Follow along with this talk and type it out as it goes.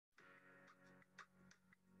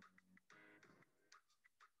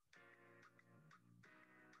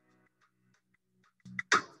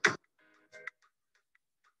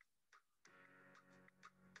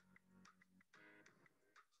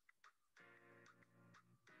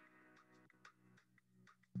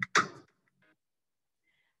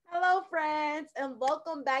Hello, friends, and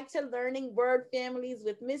welcome back to Learning Word Families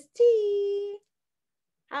with Miss T.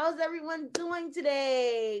 How's everyone doing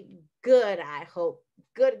today? Good, I hope.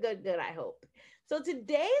 Good, I hope. So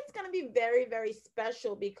today it's going to be very, very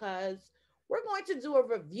special because we're going to do a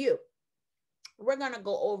review. We're going to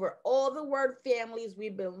go over all the word families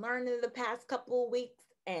we've been learning in the past couple of weeks,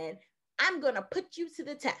 and I'm going to put you to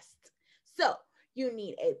the test. So you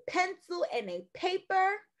need a pencil and a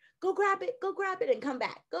paper. Go grab it and come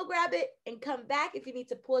back. Go grab it and come back. If you need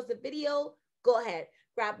to pause the video, go ahead.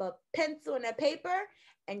 Grab a pencil and a paper,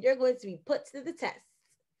 and you're going to be put to the test.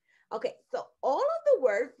 Okay, so all of the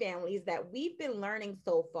word families that we've been learning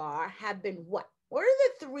so far have been what? What are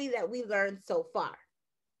the three that we learned so far?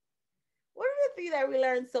 What are the three that we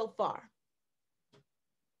learned so far?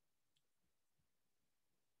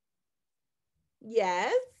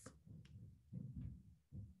 Yes.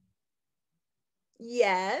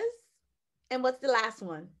 Yes. And what's the last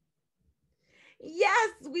one?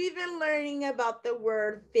 Yes, we've been learning about the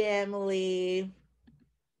word family.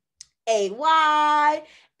 AY.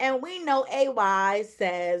 And we know AY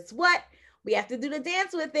says what? We have to do the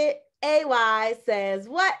dance with it. AY says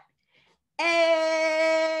what?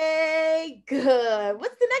 A. Good.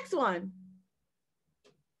 What's the next one?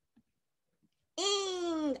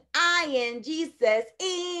 Ing. ING says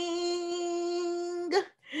ing.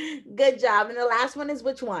 Good job. And the last one is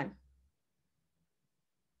which one?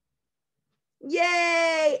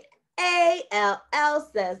 Yay. ALL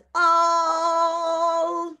says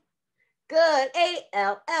all. Good.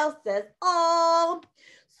 ALL says all.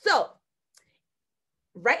 So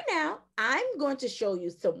right now, I'm going to show you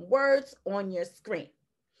some words on your screen.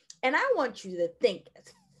 And I want you to think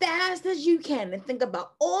as fast as you can and think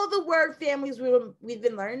about all the word families we've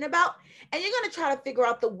been learning about. And you're going to try to figure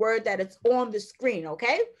out the word that is on the screen,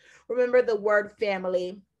 okay? Remember the word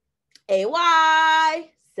family.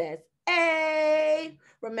 AY says A.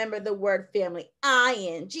 Remember the word family.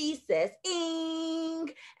 ING says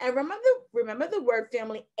ing. And remember the word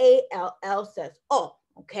family. ALL says oh,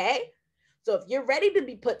 okay? So if you're ready to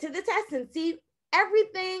be put to the test and see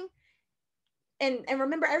everything and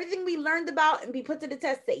remember everything we learned about and be put to the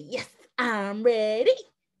test, say, yes, I'm ready.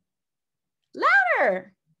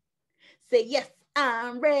 Louder. Say, yes,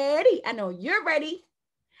 I'm ready. I know you're ready.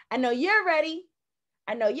 I know you're ready.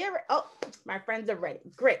 I know you're ready. Oh, my friends are ready.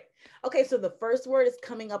 Great. Okay, so the first word is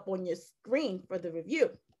coming up on your screen for the review.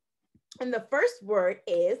 And the first word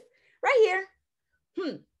is right here.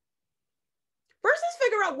 First, let's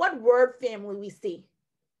figure out what word family we see.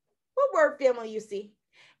 What word family you see?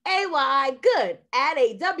 AY, good. Add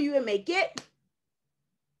a W and make it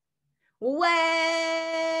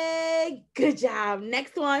way. Good job.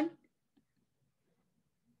 Next one.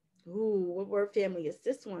 Ooh, what word family is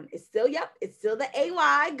this one? It's still, yep, it's still the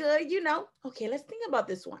AY. Good, you know. Okay, let's think about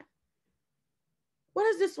this one. What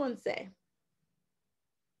does this one say?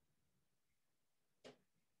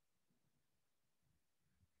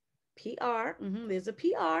 PR. There's a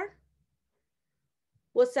PR.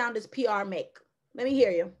 What sound does PR make? Let me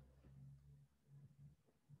hear you.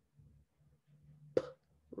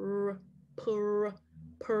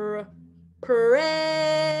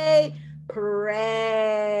 Pray.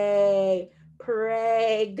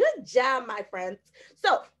 Pray. Good job, my friends.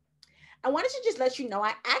 So I wanted to just let you know,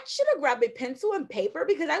 I asked you to grab a pencil and paper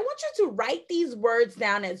because I want you to write these words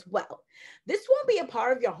down as well. This won't be a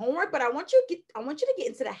part of your homework, but I want you to get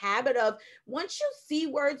into the habit of once you see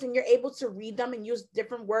words and you're able to read them and use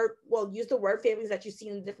different use the word families that you see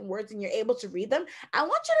in different words and you're able to read them. I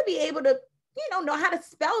want you to be able to, know how to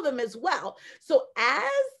spell them as well. So as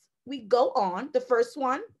we go on, the first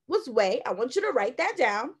one was way. I want you to write that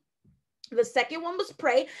down. The second one was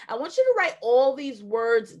pray. I want you to write all these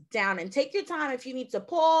words down and take your time if you need to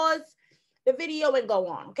pause the video and go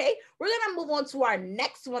on, okay? We're going to move on to our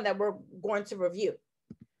next one that we're going to review.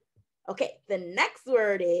 Okay, the next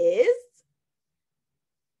word is,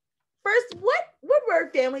 first, what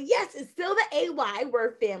word family? Yes, it's still the AY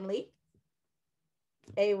word family.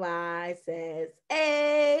 AY says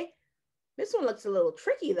A. This one looks a little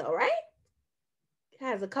tricky though, right? It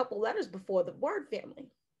has a couple letters before the word family.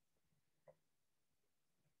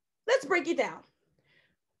 Let's break it down.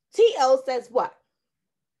 TL says what?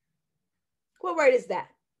 What word is that?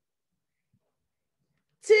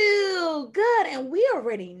 Two. Good. And we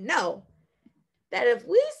already know that if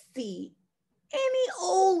we see any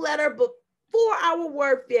old letter before our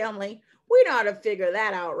word family, we know how to figure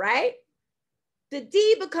that out, right? The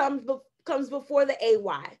D comes before the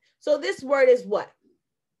AY. So this word is what?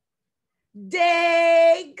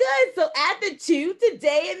 Day. Good. So add the two to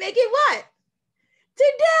day and make it what?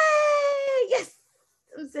 Today. Yes.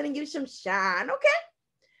 I'm sending you some shine. Okay.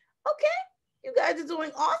 Okay. You guys are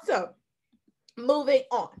doing awesome. Moving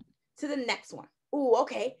on to the next one. Ooh,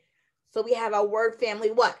 okay. So we have our word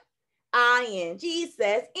family. What? ING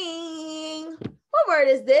says ing. What word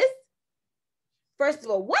is this? First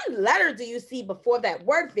of all, what letter do you see before that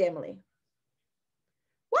word family?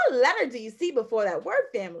 What letter do you see before that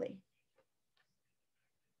word family?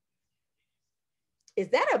 Is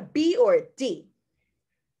that a B or a D?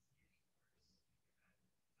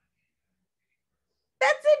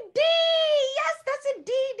 That's a D. Yes, that's a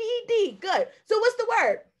D, D, D. Good. So what's the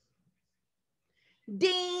word?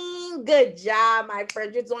 Ding. Good job, my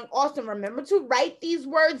friends. You're doing awesome. Remember to write these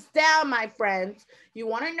words down, my friends. You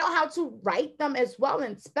want to know how to write them as well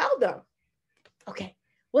and spell them. Okay.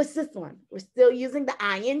 What's this one? We're still using the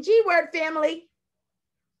ING word family.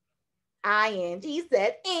 ING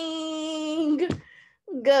said ing.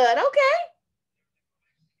 Good. Okay.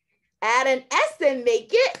 Add an S and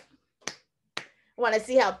make it. I want to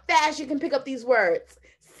see how fast you can pick up these words.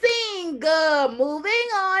 Sing. Good. Moving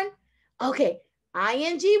on. Okay.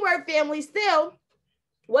 ING word family still.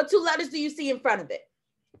 What two letters do you see in front of it?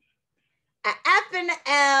 A F and an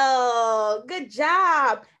L. Good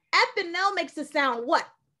job. F and L makes the sound what?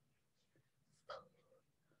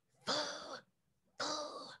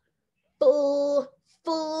 Full.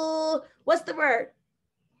 What's the word?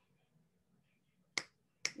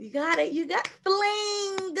 You got it. You got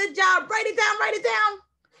fling. Good job. Write it down. Write it down.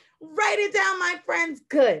 Write it down, my friends.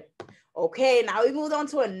 Good. Okay, now we moved on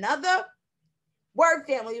to another word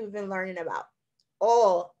family we've been learning about.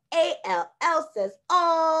 All. ALL says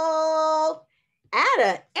all. Add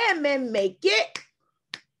an M and make it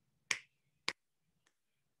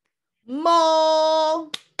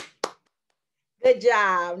mole. Good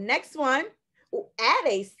job. Next one. Add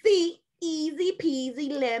a C, easy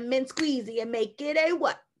peasy lemon squeezy and make it a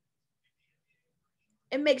what?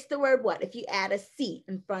 It makes the word what if you add a C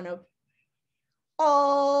in front of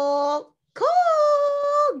all.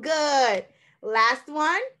 Cool. Good. Last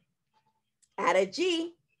one. Add a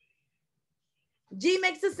G. G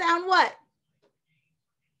makes the sound what?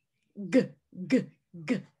 G, g,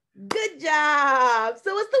 g. Good job.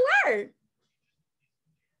 So what's the word?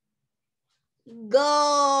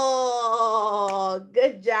 Go.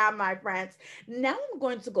 Good job, my friends. Now I'm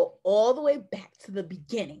going to go all the way back to the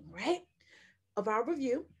beginning, right, of our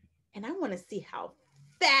review. And I want to see how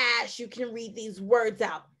fast you can read these words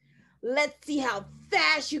out. Let's see how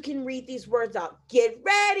fast you can read these words out. Get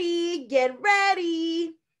ready. Get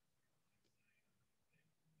ready.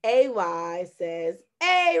 AY says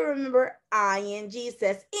A. Remember, ING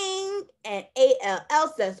says ing, and ALL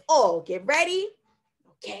says all. Get ready?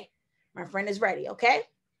 Okay. My friend is ready, okay?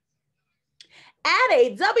 Add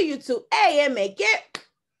a W to A and make it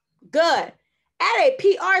good. Add a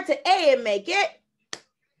PR to A and make it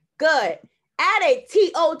good. Add a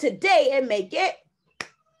TO to day and make it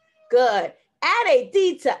good. Add a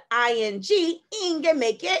D to ING, ing, and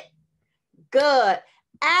make it good.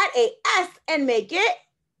 Add a S and make it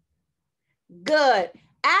good.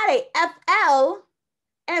 Add a FL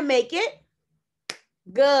and make it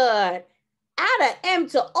good. Add an M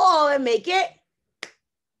to all and make it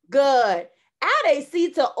good. Add a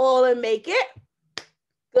C to all and make it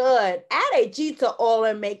good. Add a G to all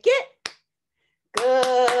and make it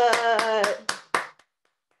good.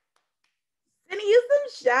 Sending you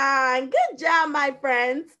some shine. Good job, my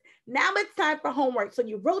friends. Now it's time for homework. So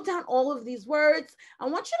you wrote down all of these words. I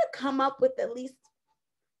want you to come up with at least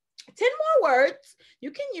 10 more words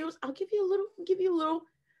you can use. I'll give you a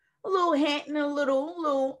little hint and a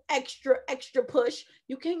little extra push.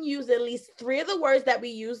 You can use at least 3 of the words that we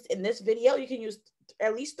used in this video. You can use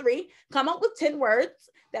at least 3. Come up with 10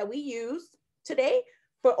 words that we used today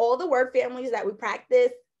for all the word families that we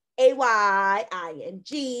practiced. AY,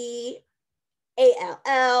 ING,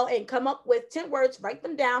 ALL, and come up with 10 words. Write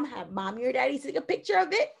them down. Have mommy or daddy take a picture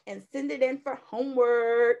of it and send it in for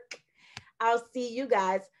homework. I'll see you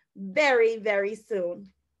guys very, very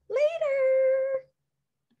soon. Later.